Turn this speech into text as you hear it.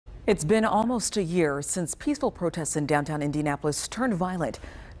It's been almost a year since peaceful protests in downtown Indianapolis turned violent.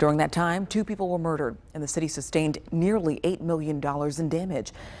 During that time, 2 people were murdered and the city sustained nearly $8 million in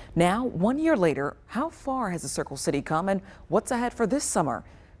damage. Now, 1 year later, how far has the Circle City come and what's ahead for this summer?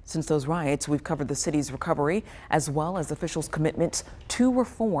 Since those riots, we've covered the city's recovery as well as officials' commitments to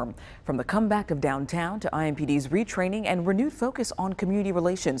reform. From the comeback of downtown to IMPD's retraining and renewed focus on community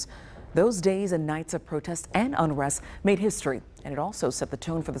relations. Those days and nights of protest and unrest made history, and it also set the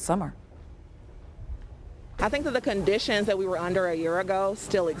tone for the summer. I think that the conditions that we were under a year ago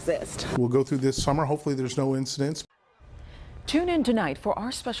still exist. We'll go through this summer. Hopefully there's no incidents. Tune in tonight for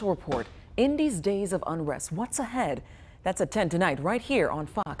our special report, Indy's Days of Unrest. What's ahead? That's at 10 tonight, right here on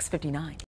Fox 59.